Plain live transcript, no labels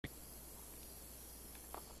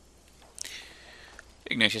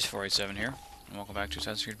Ignatius487 here, and welcome back to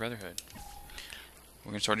Assassin's Creed Brotherhood.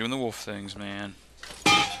 We're gonna start doing the wolf things, man.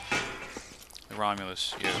 The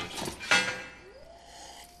Romulus, yos.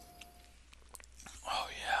 Oh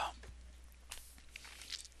yeah.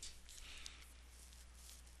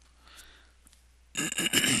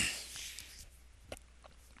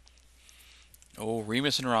 Oh,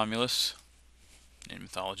 Remus and Romulus in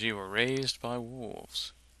mythology were raised by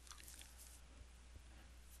wolves,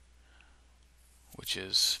 which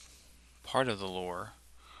is part of the lore,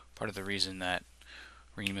 part of the reason that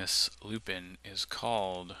Remus Lupin is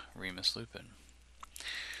called Remus Lupin.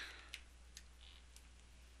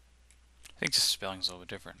 I think the spelling's a little bit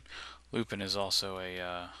different. Lupin is also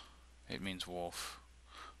a, it means wolf.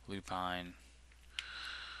 Lupine.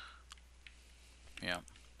 Yeah.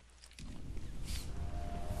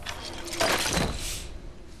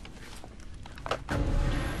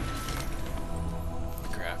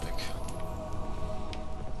 Graphic.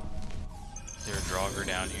 There's a Draugr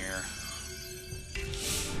down here.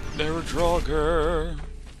 They're a Draugr.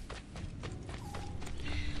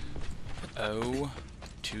 O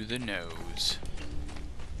to the nose.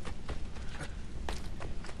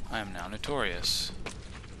 I am now notorious.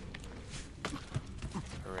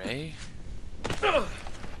 Hooray.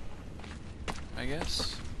 I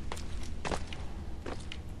guess.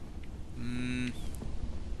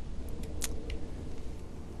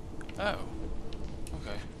 Oh.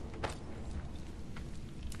 Okay.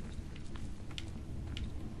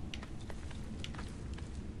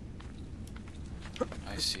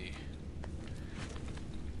 I see.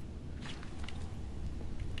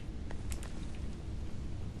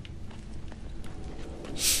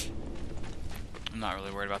 I'm not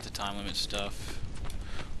really worried about the time limit stuff,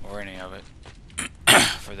 or any of it,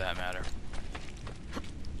 for that matter.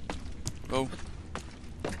 Oh.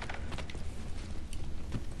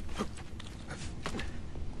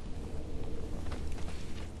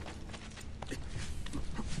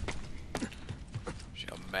 See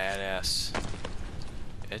how badass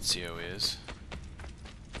Ezio is.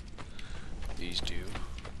 These do.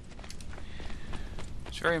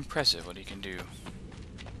 It's very impressive what he can do.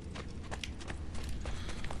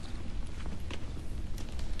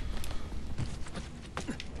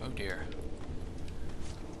 Oh dear.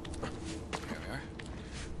 Here we are.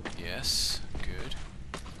 Yes, good.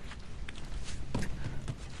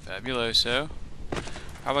 Fabuloso.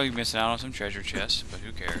 Probably missing out on some treasure chests, but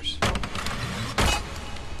who cares?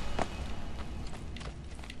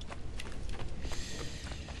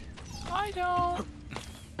 I don't.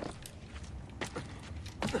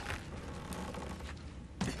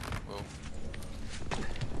 Whoa.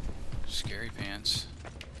 Scary pants.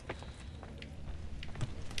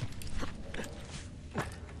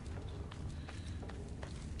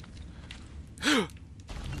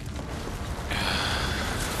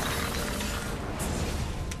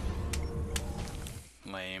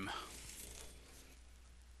 Lame.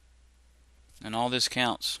 And all this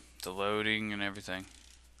counts. The loading and everything.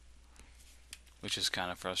 Which is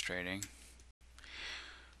kind of frustrating.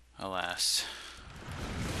 Alas.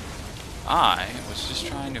 I was just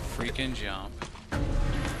trying to freaking jump.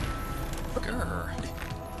 Grr.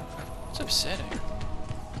 It's upsetting.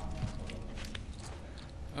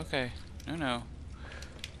 Okay. No.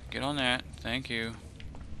 Get on that. Thank you.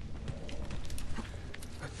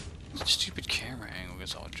 Stupid camera angle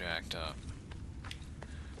gets all jacked up.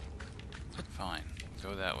 Fine.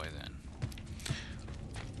 Go that way then.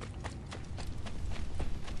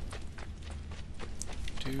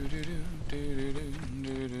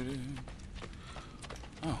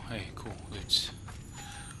 Oh, hey, cool. Loots.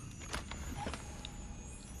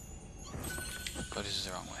 But this is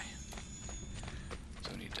the wrong way.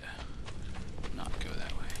 So we need to not go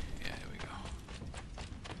that way. Yeah, here we go.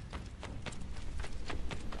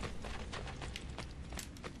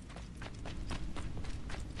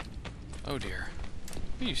 Oh dear.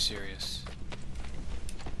 Are you serious?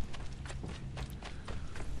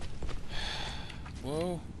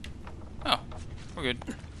 Whoa. Oh, we're good.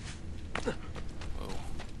 Whoa.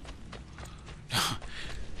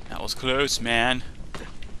 That was close, man.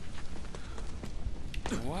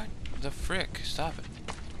 What the frick? Stop it.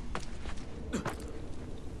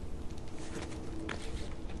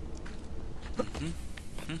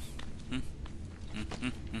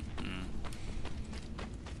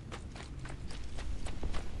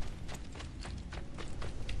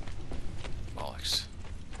 Bollocks.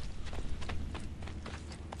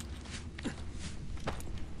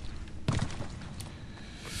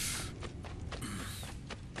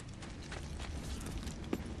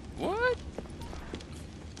 What?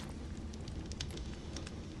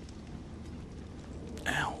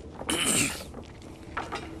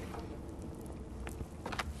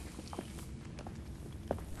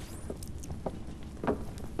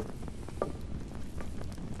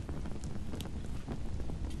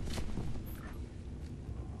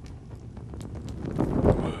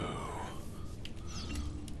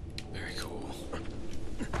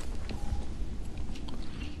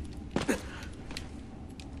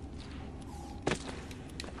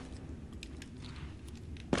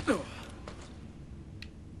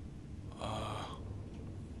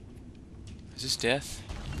 this death?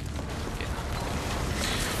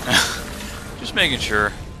 Yeah. Just making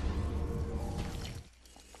sure.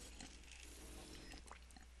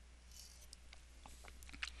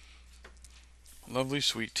 Lovely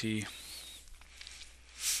sweet tea.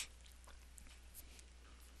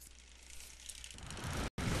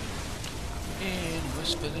 In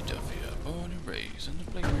West Philadelphia, born and raised in the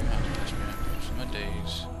playground, I spent most of my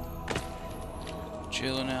days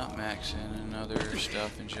chilling out, maxing, and other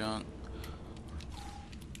stuff and junk.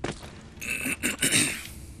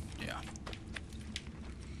 Yeah.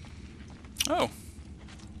 Oh.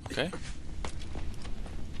 Okay.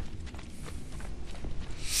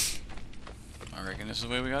 I reckon this is the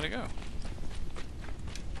way we gotta go.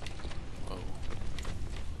 Whoa.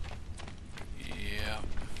 Yeah.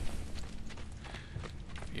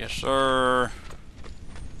 Yes, sir.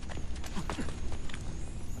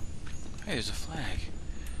 Hey, there's a flag.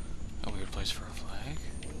 A weird place for a flag.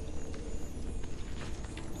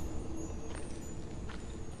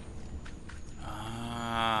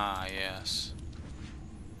 Ah, yes.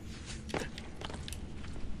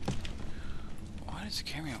 Why does the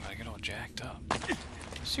camera gotta get all jacked up?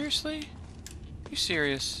 Seriously? You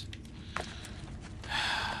serious?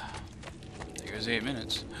 There goes 8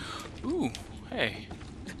 minutes. Ooh, hey.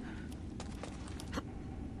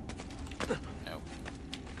 Nope.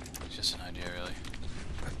 It's just an idea, really.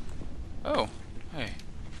 Oh, hey.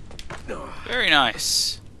 Very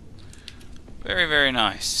nice. Very, very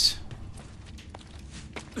nice.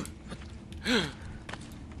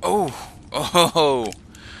 Oh! Oh!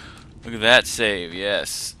 Look at that save,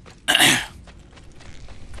 yes. I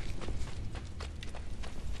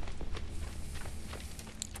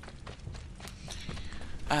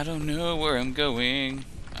don't know where I'm going.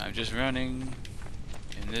 I'm just running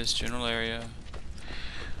in this general area.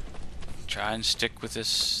 Try and stick with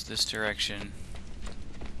this direction.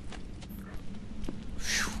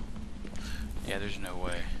 Whew. Yeah, there's no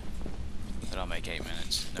way that I'll make 8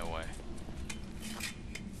 minutes. No way.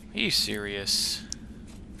 Are you serious?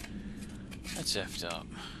 That's effed up.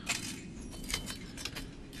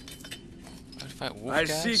 I'd fight wolf I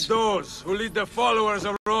guys? seek those who lead the followers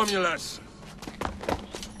of Romulus.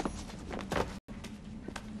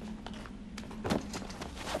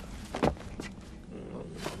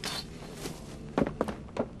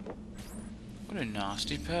 What a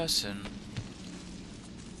nasty person.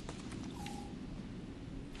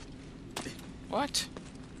 What?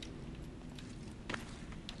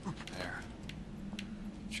 There.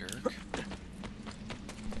 Jerk.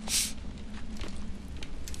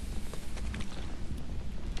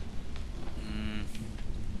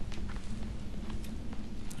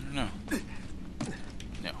 I don't know.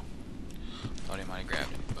 No. Thought he might have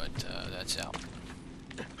grabbed it, but that's out.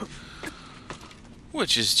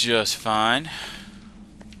 Which is just fine.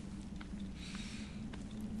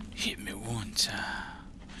 Hit me one time.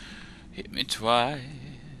 Hit me twice.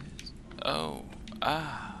 Oh,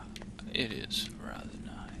 it is rather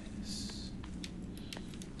nice.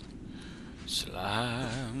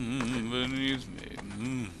 Slime beneath me.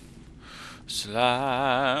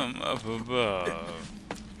 Slime up above.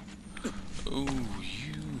 Ooh,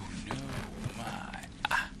 you know my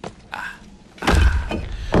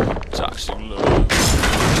toxic love.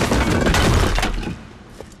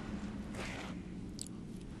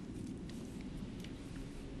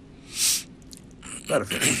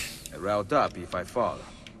 Perfect. I route up if I fall.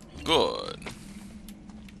 Good.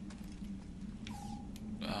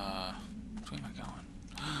 Where am I going?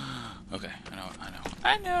 Okay,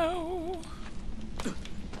 I know.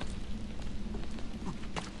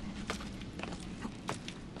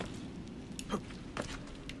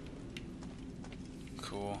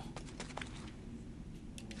 Cool.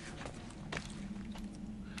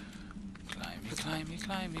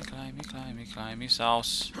 Climby,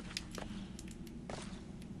 sauce.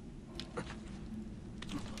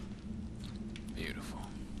 Beautiful.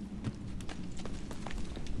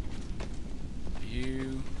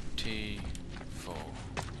 Beautiful.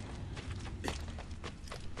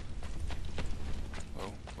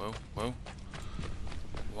 Whoa.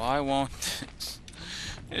 Why won't this?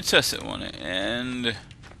 It doesn't want to end.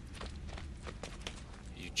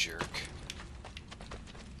 You jerk.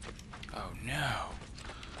 Oh no.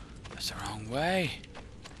 That's the wrong way.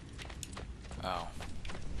 Oh.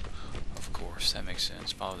 Of course, that makes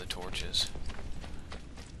sense. Follow the torches.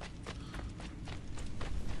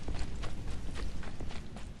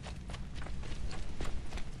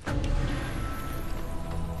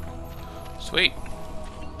 Sweet.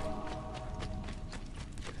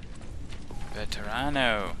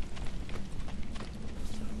 Veterano.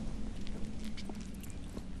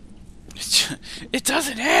 It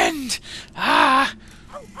doesn't end! Ah!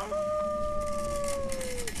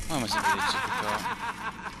 I almost needed super car.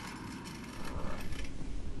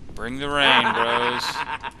 Bring the rain, bros.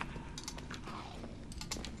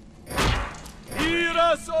 Hear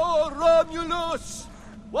us, O Romulus!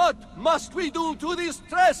 What must we do to this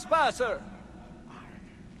trespasser?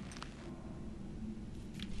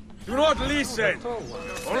 Do not listen.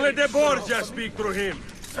 Only the Borgia speak through him,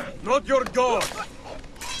 not your god.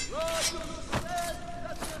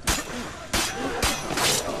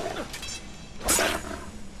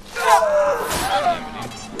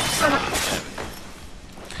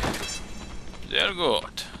 Sehr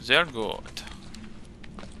gut, sehr gut.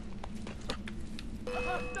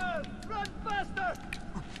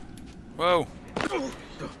 Whoa.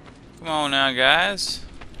 Come on now, guys.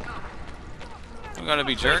 We gotta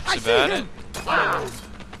be jerks about it.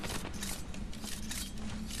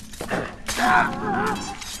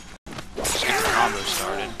 Just get the combo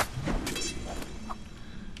started.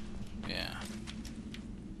 Yeah.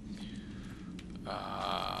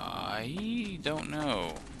 I don't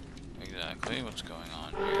know exactly what's going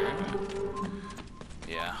on here.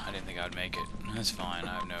 Yeah, I didn't think I would make it. That's fine.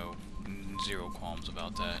 I have zero qualms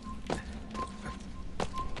about that.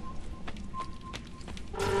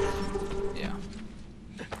 Yeah.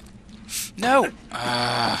 No!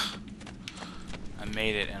 I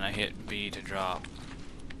made it and I hit B to drop.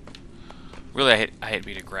 Really, I hit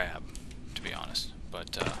B to grab, to be honest.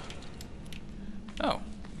 But, oh,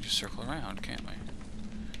 we just circle around, can't we?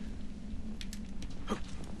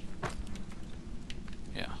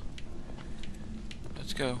 Yeah.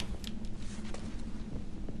 Let's go.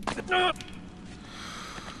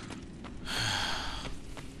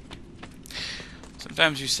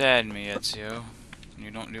 Sometimes you sadden me, Ezio, and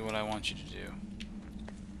you don't do what I want you to do.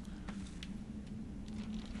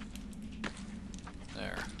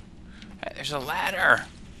 There. Hey, there's a ladder!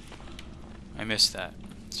 I missed that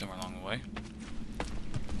somewhere along the way.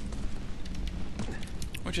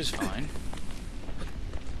 Which is fine.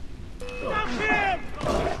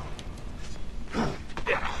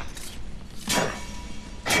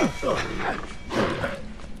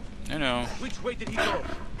 No. Which way did he go?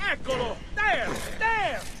 Eccolo! There!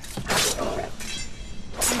 There!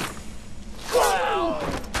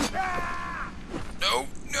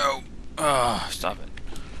 No. Stop it.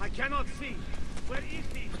 I cannot see. Where is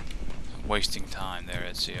he? Wasting time there,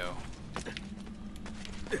 Ezio.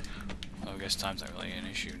 Well, I guess time's not really an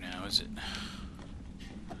issue now, is it?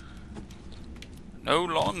 No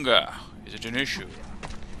longer is it an issue.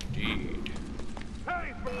 Indeed.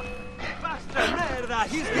 Hurry! Basta merda!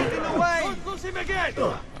 He's getting away! Don't lose him again!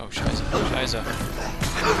 Oh, Scheiße.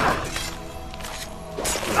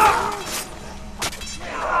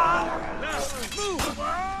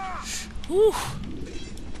 Whew.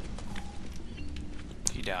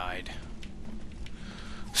 He died.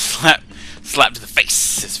 Slap to the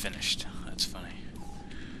face is finished. That's funny.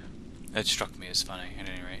 That struck me as funny, at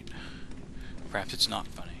any rate. Perhaps it's not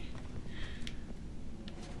funny.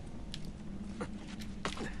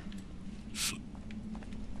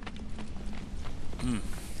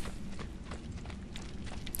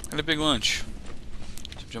 Had a big lunch.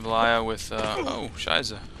 Some jambalaya with, oh,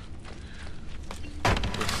 Scheiße.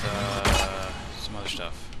 With, some other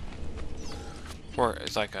stuff.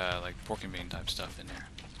 It's like pork and bean type stuff in there.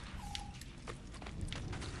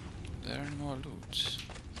 There are more loots.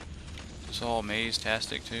 It's all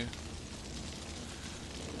maze-tastic too.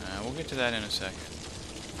 We'll get to that in a second.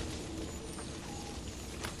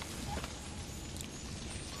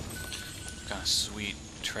 What kind of sweet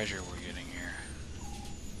treasure we're getting here.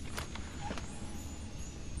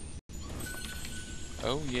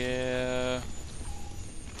 Oh yeah.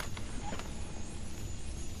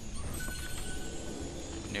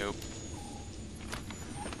 Nope.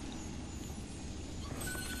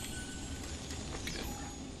 Good.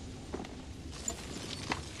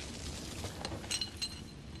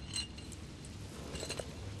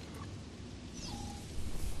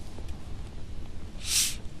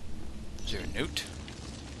 Is there a note?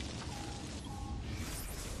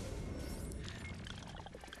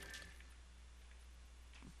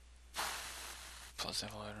 Plus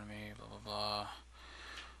level enemy, blah blah blah.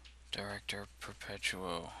 Director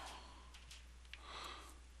Perpetuo.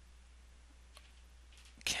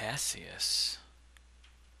 Cassius.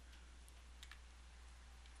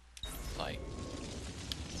 Like,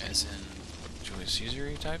 as in Julius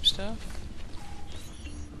Caesar type stuff?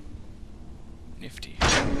 Nifty.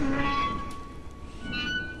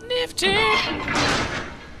 Nifty!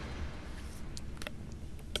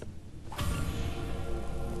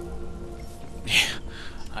 Yeah,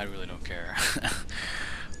 I really don't care.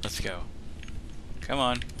 Let's go. Come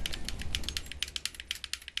on.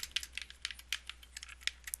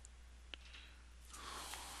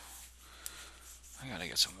 I gotta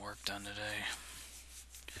get some work done today.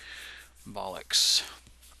 Bollocks.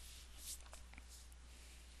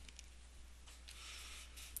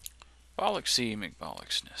 Bollocksy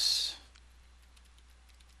McBollocksness.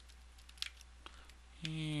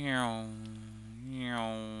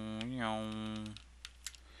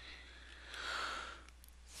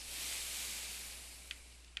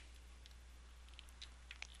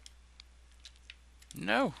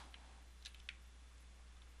 No.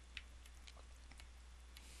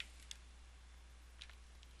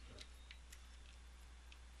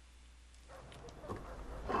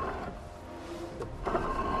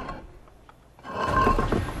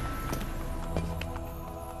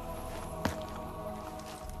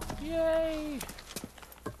 Yay!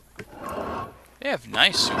 They have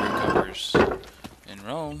nice sewer covers in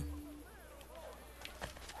Rome.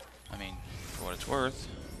 I mean, for what it's worth.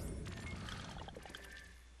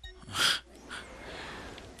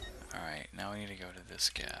 Alright, now we need to go to this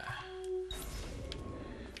guy.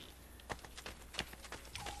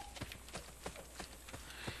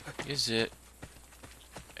 Is it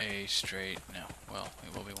a straight... No. Well,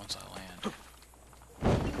 it will be once I land.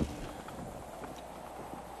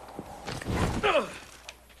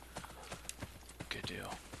 Good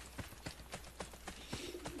deal.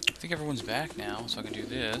 I think everyone's back now, so I can do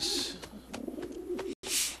this.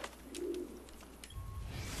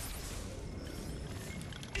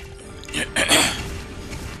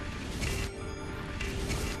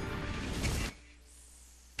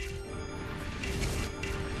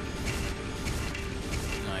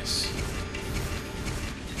 Nice.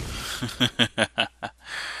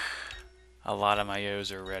 A lot of my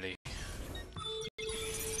O's are ready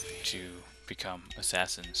to become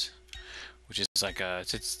assassins, which is like a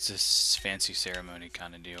it's this fancy ceremony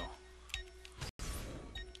kind of deal.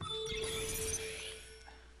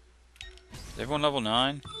 Is everyone level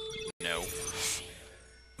 9? No.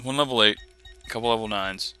 One level 8, a couple level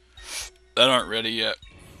 9s that aren't ready yet.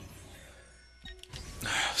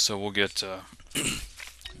 So we'll get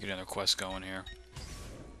another quest going here.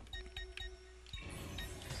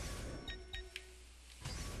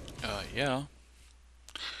 Yeah.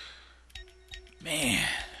 Man,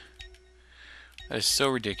 that is so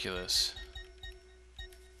ridiculous.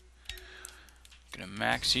 Gonna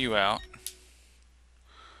max you out.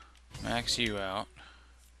 Max you out.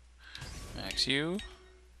 Max you.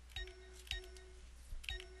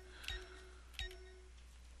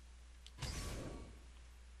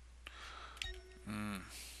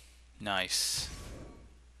 Nice.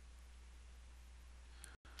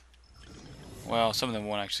 Well, some of them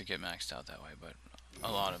won't actually get maxed out that way, but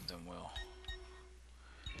a lot of them will.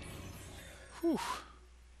 Whew.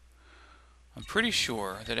 I'm pretty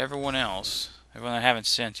sure that everyone else, everyone I haven't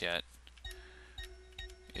sent yet,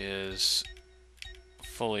 is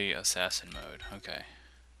fully assassin mode. Okay.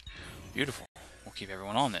 Beautiful. We'll keep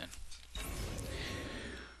everyone on then.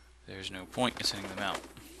 There's no point in sending them out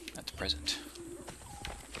at the present.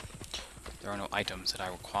 There are no items that I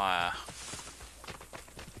require.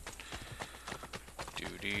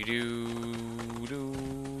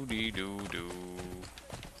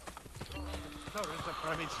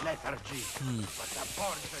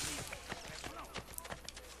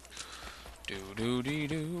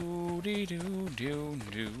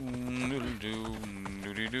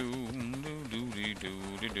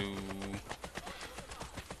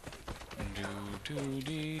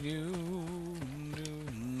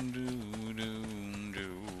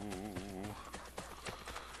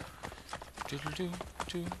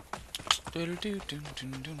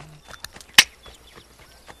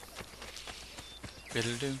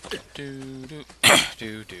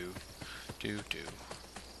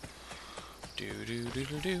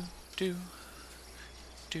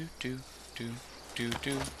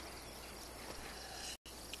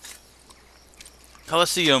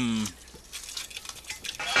 Colosseum.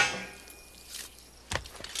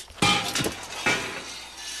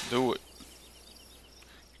 Do it.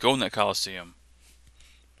 Go in that Colosseum.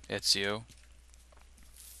 Ezio.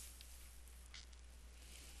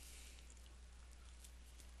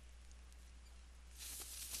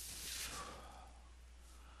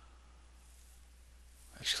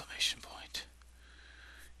 Exclamation point.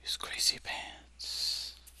 His crazy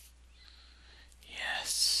pants.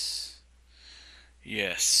 Yes.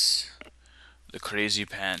 Yes. The crazy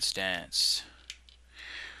pants dance.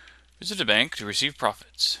 Visit a bank to receive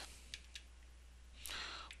profits.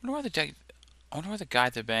 I wonder why the guy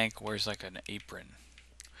at the bank wears like an apron.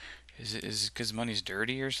 Is it because money's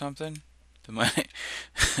dirty or something? The money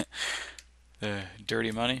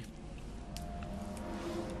Dirty money.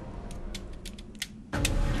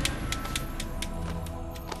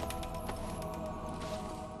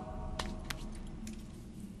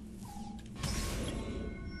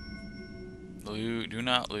 Do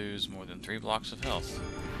not lose more than 3 blocks of health.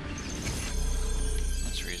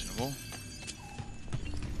 That's reasonable.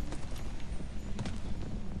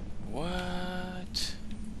 What?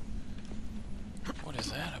 What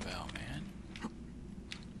is that about, man?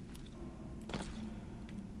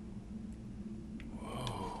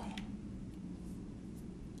 Whoa.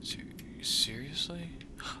 Seriously?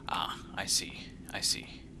 Ah, I see. I see.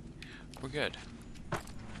 We're good.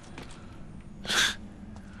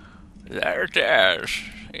 There it is.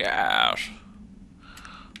 Yes.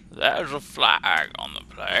 There's a flag on the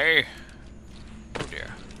play. Oh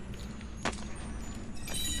dear.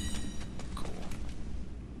 Cool.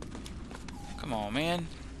 Come on, man.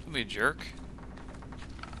 Don't be a jerk.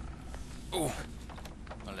 Oh,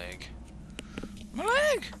 my leg. My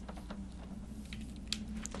leg!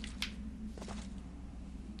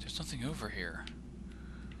 There's nothing over here.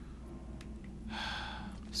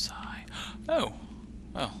 Sigh. Oh.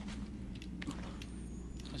 Well.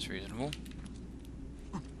 That's reasonable.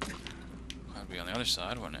 That'd be on the other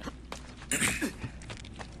side, wouldn't it?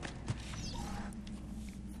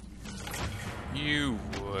 You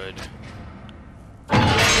would. Can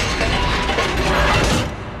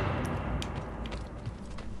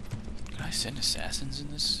I send assassins in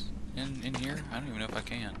this in here? I don't even know if I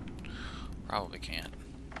can. Probably can't.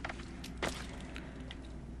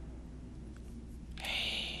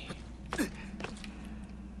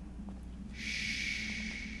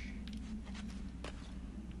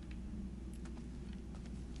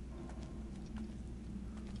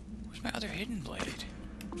 My other hidden blade.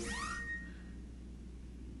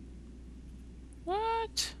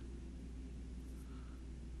 What?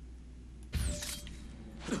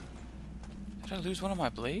 Did I lose one of my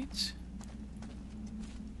blades?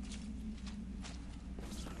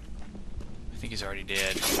 I think he's already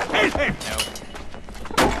dead. Nope.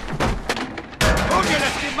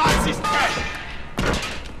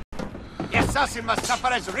 The assassin must suffer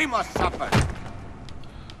as Remus suffered.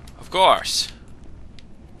 Of course.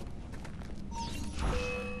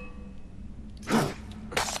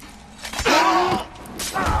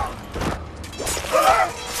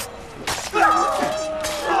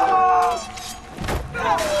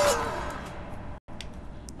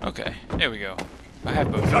 Okay, there we go. I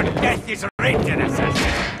have both. Your death is written,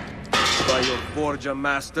 assassin. By your forger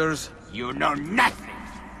masters? You know nothing.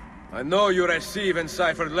 I know you receive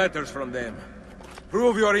enciphered letters from them.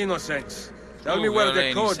 Prove your innocence. Tell me Prove where your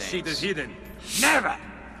the code innocence. sheet is hidden. Never.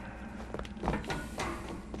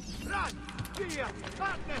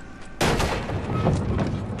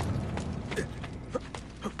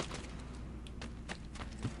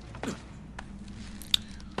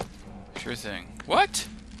 Sure thing. What?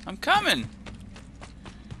 I'm coming!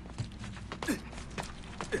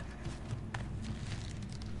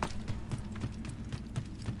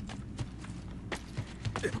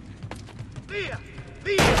 Via!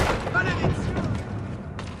 Via! Maledizione!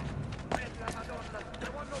 Bella Madonna,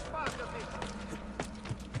 non hanno fatto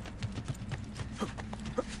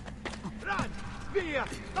Run! Via!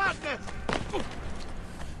 Madness!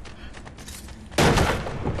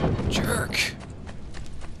 Jerk!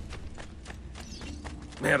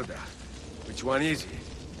 Merda. Which one is he?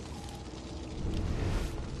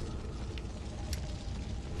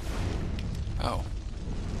 Oh.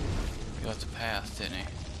 He left the path, didn't he?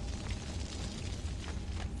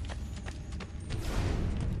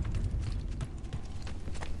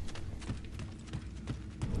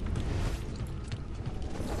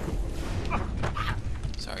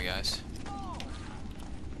 Sorry, guys.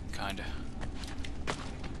 Kinda.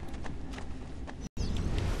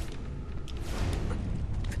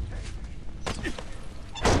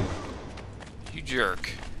 You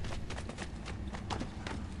jerk.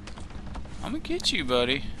 I'm gonna get you,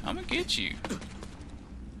 buddy. I'm gonna get you.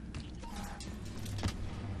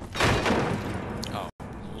 Oh,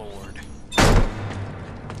 Lord.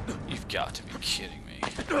 You've got to be kidding me.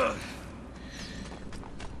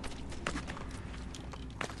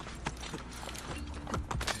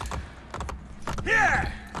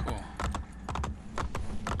 Here! Cool.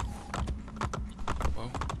 Whoa,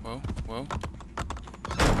 whoa, whoa.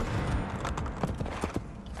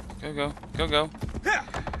 Go, go, go, go. Here!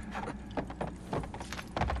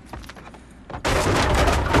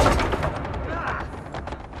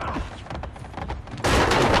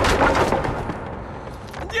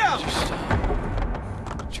 Yeah! Just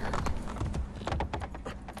stop. Jerk.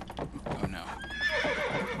 Oh no.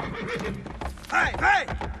 Hey, hey!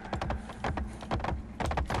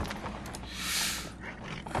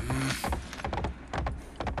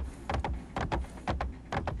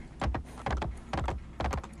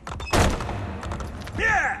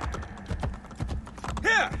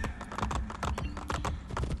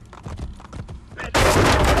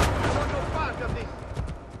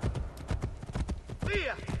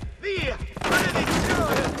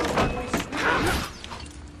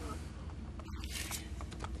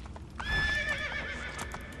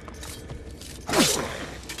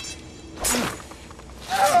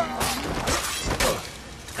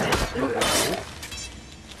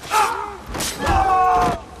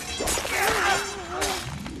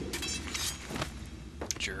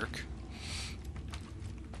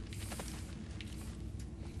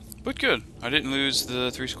 But good. I didn't lose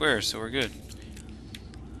the 3 squares, so we're good.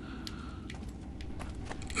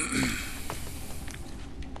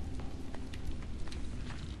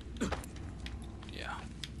 Yeah.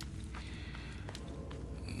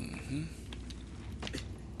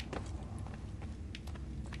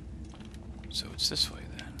 So it's this way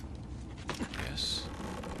then. Yes.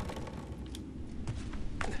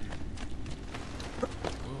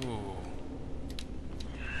 Ooh.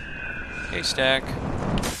 Haystack.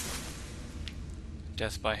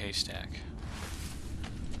 Death by haystack.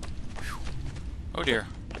 Whew. Oh dear.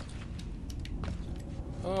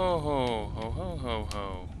 Ho ho ho ho ho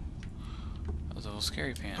ho. That was a little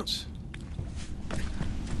scary pants.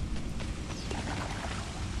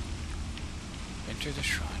 Enter the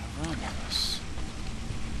Shrine of Romulus.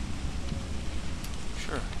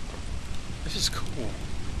 Sure. This is cool.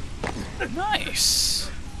 Nice!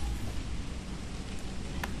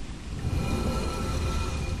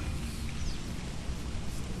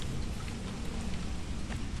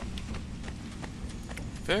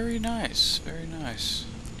 Very nice, very nice.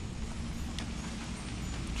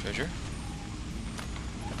 Treasure.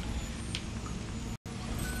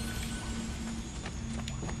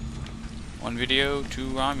 One video,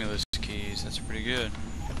 2 Romulus keys. That's pretty good,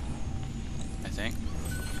 I think.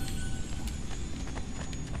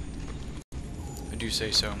 If I do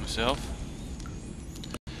say so myself.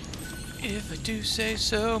 If I do say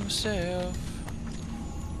so myself.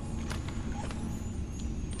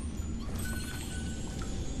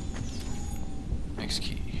 Next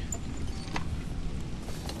key.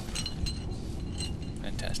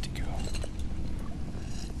 Fantastico.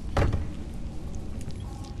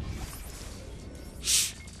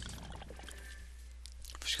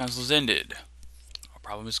 First council is ended. Our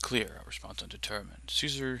problem is clear, our response undetermined.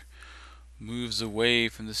 Caesar moves away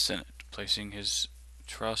from the Senate, placing his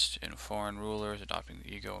trust in foreign rulers, adopting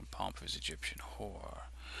the ego and pomp of his Egyptian whore.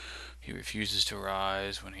 He refuses to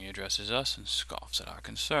rise when he addresses us and scoffs at our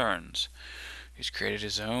concerns. He's created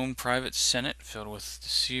his own private Senate filled with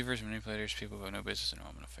deceivers, manipulators, people who have no business in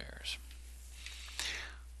Roman affairs.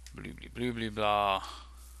 Blah, blah, blah, blah,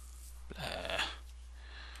 blah.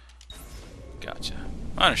 Gotcha.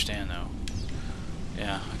 I understand, though.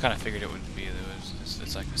 Yeah, I kind of figured it would be.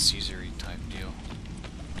 It's like a Caesar-y type deal.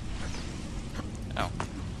 Oh.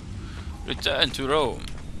 Return to Rome.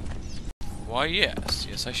 Why, yes.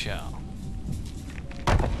 Yes, I shall.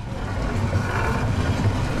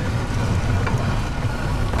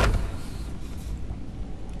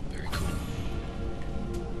 Very cool.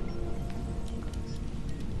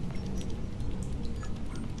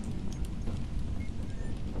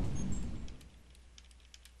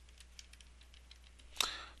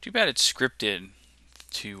 Too bad it's scripted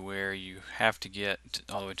to where you have to get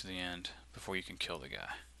all the way to the end before you can kill the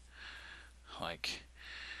guy. Like,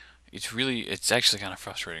 it's actually kind of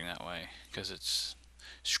frustrating that way, because it's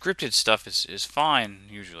scripted stuff is fine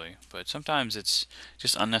usually, but sometimes it's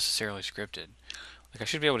just unnecessarily scripted. Like, I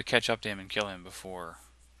should be able to catch up to him and kill him before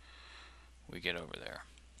we get over there,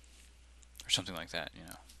 or something like that, you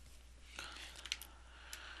know.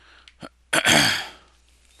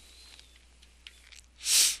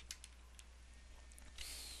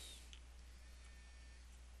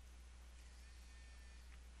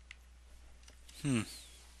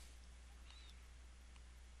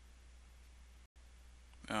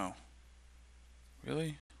 Oh.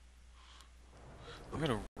 Really? I got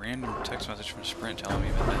a random text message from Sprint telling me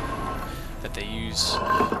that they use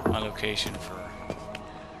my location for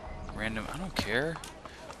random... I don't care.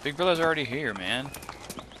 Big Brother's already here, man.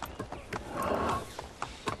 We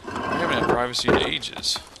haven't had privacy in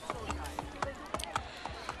ages.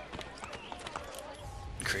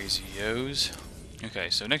 Crazy yos. Okay,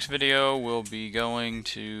 so next video we'll be going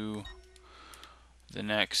to the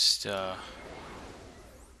next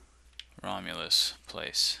Romulus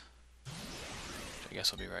place. I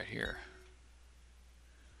guess I'll be right here.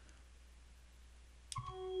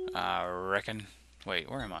 I reckon.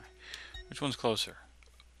 Wait, where am I? Which one's closer?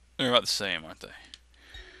 They're about the same, aren't they?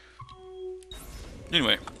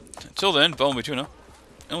 Anyway, until then, follow me tuna, and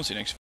we'll see you next.